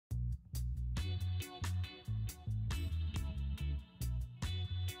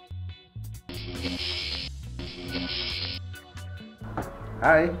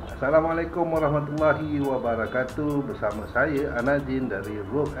Hai, Assalamualaikum warahmatullahi wabarakatuh. Bersama saya Anajin dari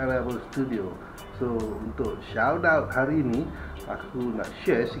RABU Studio. So, untuk shout out hari ini, aku nak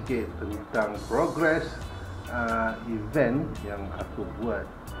share sikit tentang progress event yang aku buat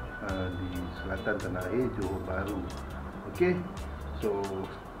di Selatan Tanah Air, Johor Bahru. Okay, so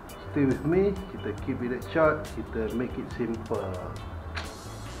stay with me. Kita keep it short, kita make it simple.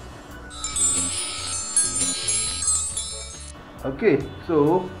 Okey,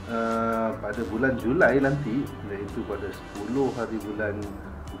 so pada bulan Julai nanti, iaitu pada 10 hari bulan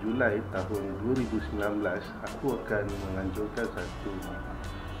Julai tahun 2019, aku akan menganjurkan satu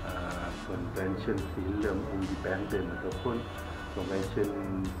convention filem independen ataupun convention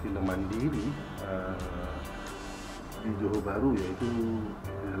filem mandiri di Johor Bahru, iaitu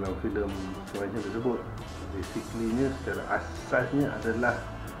dalam filem convention tersebut basically-nya secara asasnya adalah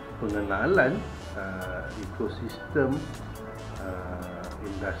pengenalan ekosistem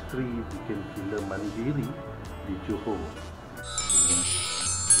industri bikin filem mandiri di Johor.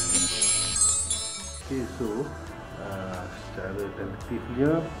 Okay, so secara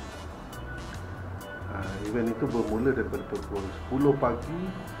tentatifnya event itu bermula daripada pukul 10 pagi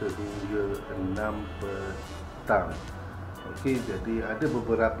sehingga 6 petang. Okey, jadi ada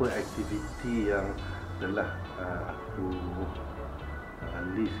beberapa aktiviti yang telah aku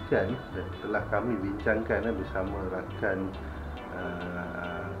listkan dan telah kami bincangkan bersama rakan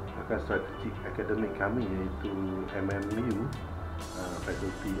strategik akademik kami, iaitu MMU,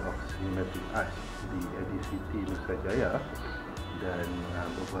 Faculty of Cinematic Arts di EDUCITY NUSAJAYA, dan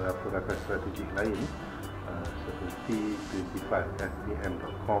beberapa rakan strategik lain seperti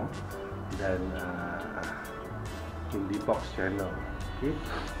 25fpm.com dan Indie-Box Channel. Okay.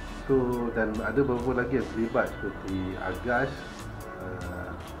 So, dan ada beberapa lagi yang terlibat seperti Agas,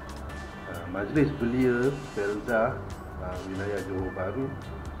 Majlis Belia Felda wilayah Johor Bahru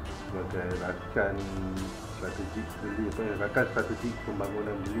sebagai rakan strategik belia, rakan strategik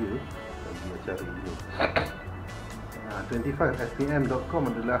pembangunan belia bagi acara ini. 25fpm.com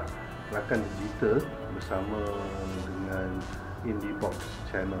adalah rakan digital bersama dengan Indie-Box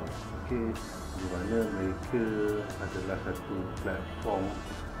Channel. Okey, di mana mereka adalah satu platform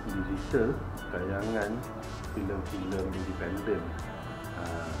digital tayangan filem-filem independen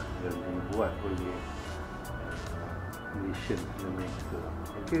yang dibuat oleh Nation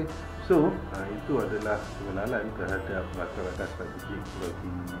Filmmakers. Okay, so itu adalah pengenalan terhadap rakan-rakan strategik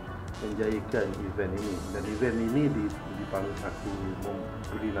bagi menjayakan event ini. Dan event ini dipanggil, aku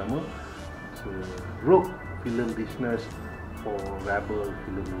memberi nama Rock Film Business for RABU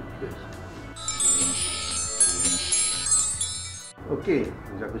Filmmakers. Okey,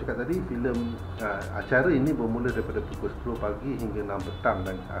 macam aku cakap tadi, filem acara ini bermula daripada pukul 10 pagi hingga 6 petang,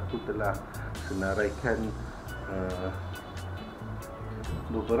 dan aku telah senaraikan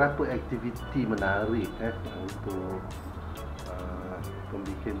beberapa aktiviti menarik untuk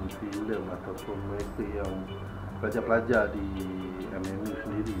pembikin filem ataupun mereka yang pelajar-pelajar di MMU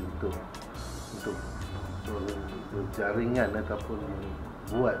sendiri untuk berjaringan ataupun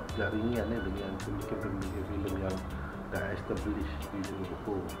buat jaringan dengan pembikin-pembikin filem yang dah established di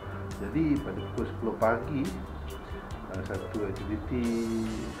Johor. Jadi pada pukul 10 pagi satu aktiviti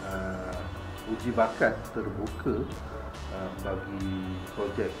ujibakat terbuka bagi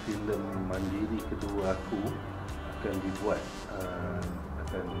projek filem mandiri kedua aku akan dibuat,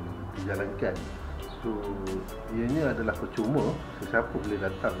 akan dijalankan. So, ianya adalah percuma, sesiapa boleh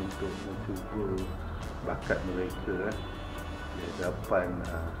datang untuk mencuba bakat mereka di hadapan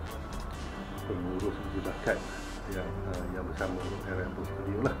pengurus ujibakat yang bersama RABU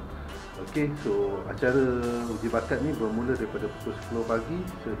Studio lah. Okey, so acara ujibakat ni bermula daripada pukul 10 pagi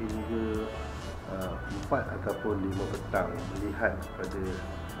sehingga 4 ataupun 5 petang, melihat pada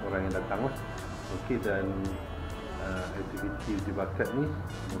orang yang datang lah. Okey, dan aktiviti ujibakat ni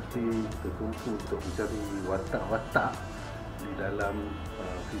mesti tertumpu untuk mencari watak-watak di dalam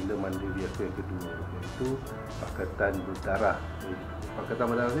filem mandiri aku yang kedua, iaitu Pakatan Berdarah. Pakatan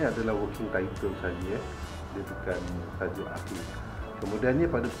Berdarah ni adalah working title saja, dia bukan tajuk akhir. Kemudiannya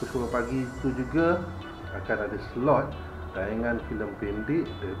pada pukul 10 pagi itu juga akan ada slot tayangan filem pendek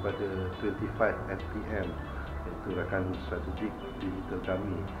daripada 25fpm, iaitu rakan strategik digital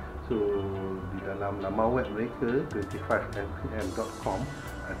kami. So, di dalam laman web mereka 25fpm.com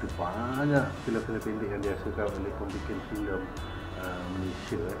ada banyak filem-filem pendek yang dihasilkan oleh pembikin filem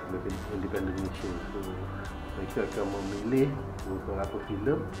Malaysia, independent Malaysia. So, mereka akan memilih beberapa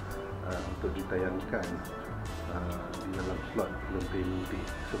filem untuk ditayangkan di dalam slot filem pendek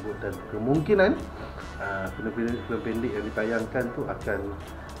tersebut, dan kemungkinan filem pendek yang ditayangkan tu akan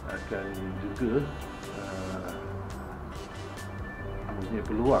akan juga mempunyai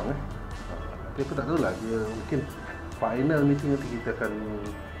peluang tapi aku tak tahulah, dia mungkin final meeting nanti kita akan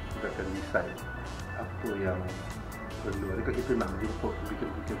decide apa yang perlu. Adakah kita nak jemput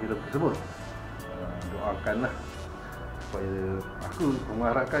bikin filem tersebut? Doakanlah supaya aku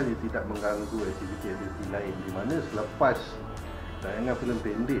mengharapkan dia tidak mengganggu aktiviti-aktiviti lain, di mana selepas tayangan filem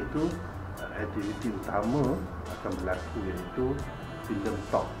pendek tu aktiviti utama akan berlaku, iaitu filem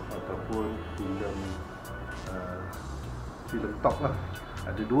talk ataupun filem talk lah.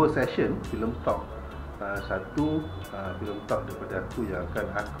 Ada 2 session filem talk. Satu filem talk daripada aku yang akan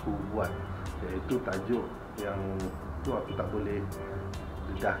aku buat, iaitu tajuk yang tu aku tak boleh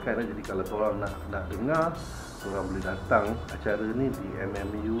dedahkan, jadi kalau korang nak dengar, korang boleh datang acara ni di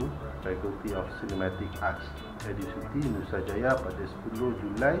MMU Faculty of Cinematic Arts EDUCITY NUSAJAYA pada 10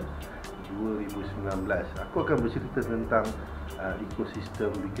 Julai 2019. Aku akan bercerita tentang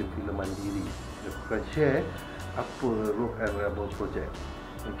ekosistem bikin filem mandiri. Aku akan share apa Rope and Rebel Project.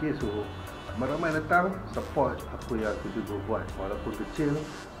 Okay, so ramai-ramai datang support apa yang aku cuba buat, walaupun kecil.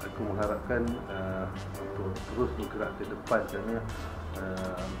 Aku mengharapkan untuk terus bergerak ke depan, kerana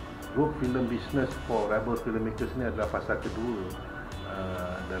Rope Film Business for Rebel Filmmakers ni adalah fasa kedua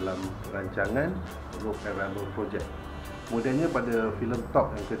dalam perancangan Rope and Rebel Project. Kemudiannya pada filem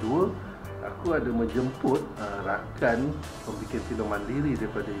talk yang kedua, aku ada menjemput rakan pembikin filem mandiri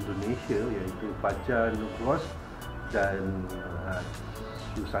daripada Indonesia, iaitu Fajar Nugros dan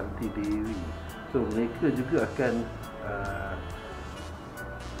Susanti Dewi. So mereka juga akan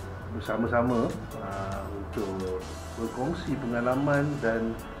bersama-sama untuk berkongsi pengalaman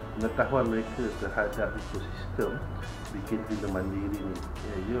dan pengetahuan mereka terhadap ekosistem bikin filem mandiri ni.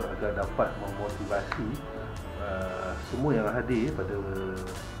 Ia agar dapat memotivasi semua yang hadir pada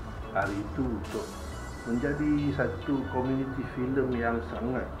hari itu untuk menjadi satu komuniti filem yang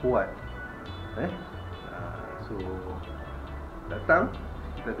sangat kuat. So datang,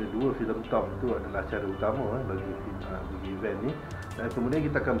 kita ada 2 filem talk, itu adalah acara utama bagi event ni. Dan kemudian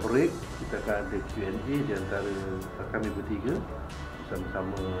kita akan break, kita akan ada Q&A di antara kami bertiga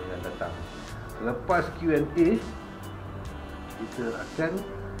bersama-sama yang datang. Selepas Q&A, kita akan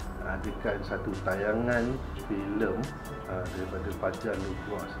adakan satu tayangan filem daripada Fajar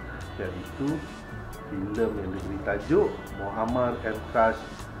Nugros, iaitu filem yang diberi tajuk Muhammad Emkas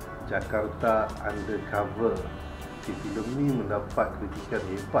Jakarta Undercover. Filem ni mendapat kritikan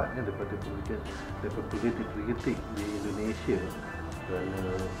hebat daripada pendidik-pendidik di Indonesia kerana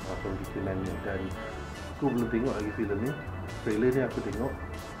pembikinannya. Dan aku belum tengok lagi filem ni. Trailer ni aku tengok,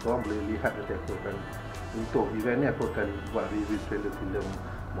 korang boleh lihat nanti. Aku akan, untuk event ni aku akan buat review trailer filem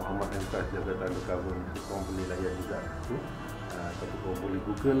Muhammad Emkas Jakarta Undercover ni, so korang boleh layan juga tu. Tapi korang boleh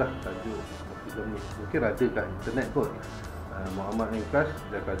google lah tajuk filem ni, mungkin ada kat internet kot. Muhammad Emkas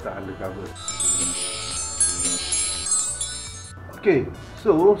Jakarta Undercover. Okay,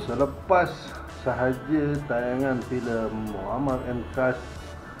 so selepas sahaja tayangan filem Muhammad Emkas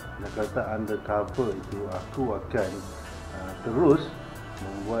Jakarta Undercover itu, aku akan terus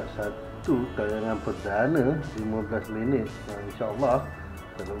membuat satu tayangan perdana 15 minit, insyaAllah.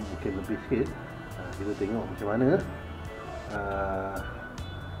 Kalau mungkin lebih sikit, kita tengok macam mana.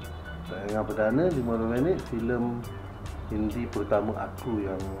 Tayangan perdana 15 minit filem Hindi pertama aku,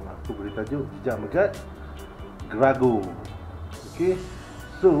 yang aku beri tajuk Jejak Megat Grago. Okay,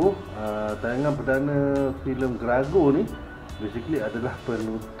 so tayangan perdana filem Grago ni basically adalah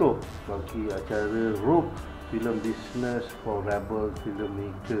penutup bagi acara Rope Film Business for Rebel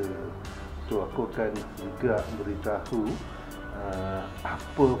Filmmaker. So aku akan juga beritahu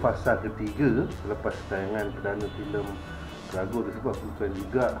apa fasa ketiga selepas tayangan perdana filem Grago tersebut. Aku akan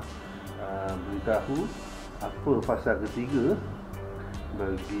juga beritahu apa fasa ketiga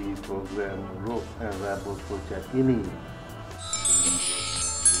bagi program Rope and Rebel Project ini.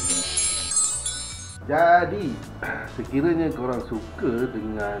 Jadi, sekiranya korang suka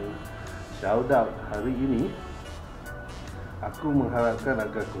dengan shoutout hari ini, aku mengharapkan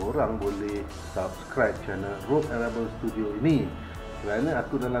agar korang boleh subscribe channel Rope and Rebel Studio ini, kerana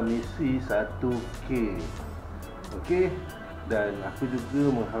aku dalam misi 1K. Okey, dan aku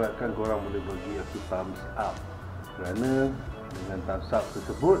juga mengharapkan korang boleh bagi aku thumbs up, kerana dengan thumbs up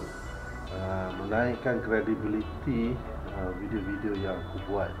tersebut menaikkan kredibiliti video-video yang aku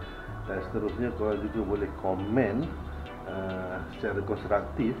buat. Dan seterusnya, korang juga boleh komen secara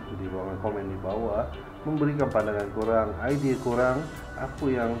konstruktif di ruangan komen di bawah, memberikan pandangan korang, idea korang, apa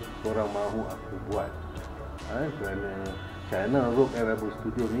yang korang mahu aku buat. Kerana channel Rope and Rebel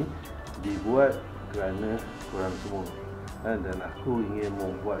Studio ni dibuat kerana korang semua. dan aku ingin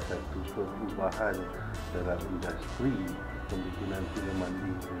membuat satu perubahan dalam industri pembikinan filem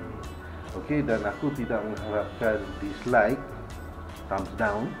mandiri. Okey, dan aku tidak mengharapkan dislike, thumbs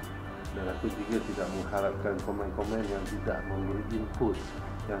down, dan aku juga tidak mengharapkan komen-komen yang tidak memberi input,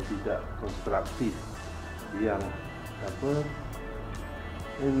 yang tidak konstruktif, yang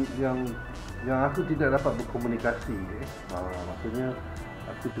yang aku tidak dapat berkomunikasi. Maksudnya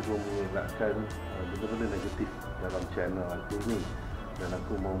aku cuba mengelakkan benda-benda negatif dalam channel aku ni, dan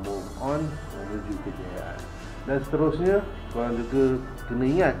aku mau move on menuju kejayaan. Dan seterusnya, korang juga kena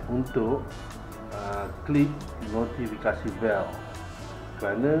ingat untuk klik notifikasi bell,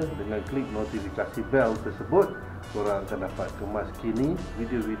 kerana dengan klik notifikasi bell tersebut korang akan dapat kemas kini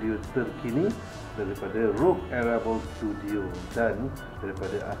video-video terkini daripada Rock Arable Studio dan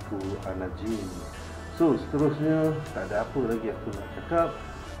daripada aku, Anajin. So seterusnya, tak ada apa lagi aku nak cakap.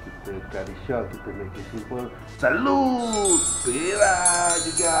 Kita kari shot, kita make it simple. Salut! Bera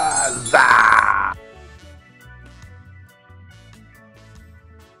juga! Zah!